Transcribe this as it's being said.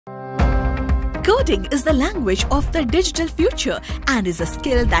Coding is the language of the digital future and is a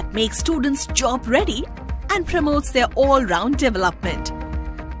skill that makes students job ready and promotes their all-round development.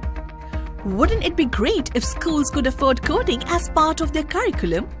 Wouldn't it be great if schools could afford coding as part of their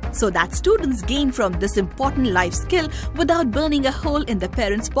curriculum so that students gain from this important life skill without burning a hole in the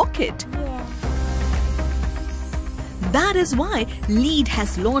parents' pocket? That is why LEAD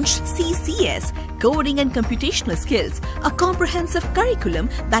has launched CCS, Coding and Computational Skills, a comprehensive curriculum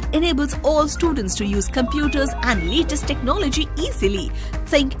that enables all students to use computers and latest technology easily,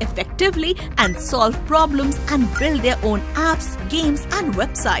 think effectively and solve problems and build their own apps, games and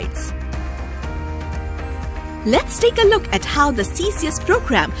websites. Let's take a look at how the CCS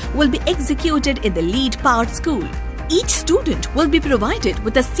program will be executed in the LEAD-powered school. Each student will be provided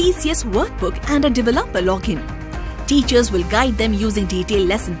with a CCS workbook and a developer login. Teachers will guide them using detailed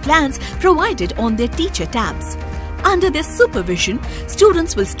lesson plans provided on their teacher tabs. Under their supervision,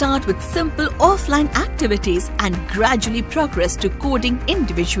 students will start with simple offline activities and gradually progress to coding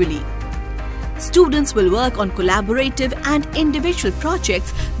individually. Students will work on collaborative and individual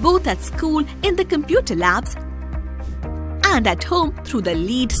projects both at school in the computer labs and at home through the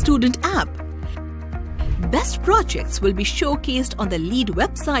LEAD student app. Best projects will be showcased on the LEAD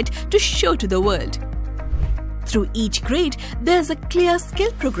website to show to the world. Through each grade, there's a clear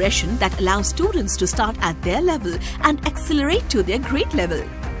skill progression that allows students to start at their level and accelerate to their grade level.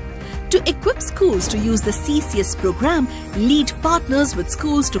 To equip schools to use the CCS program, LEAD partners with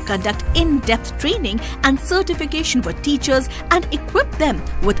schools to conduct in-depth training and certification for teachers and equip them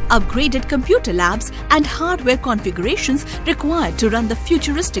with upgraded computer labs and hardware configurations required to run the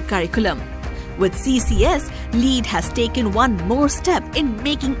futuristic curriculum. With CCS, LEAD has taken one more step in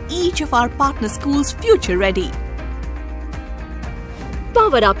making each of our partner schools future ready.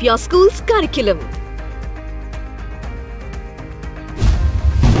 Power up your school's curriculum.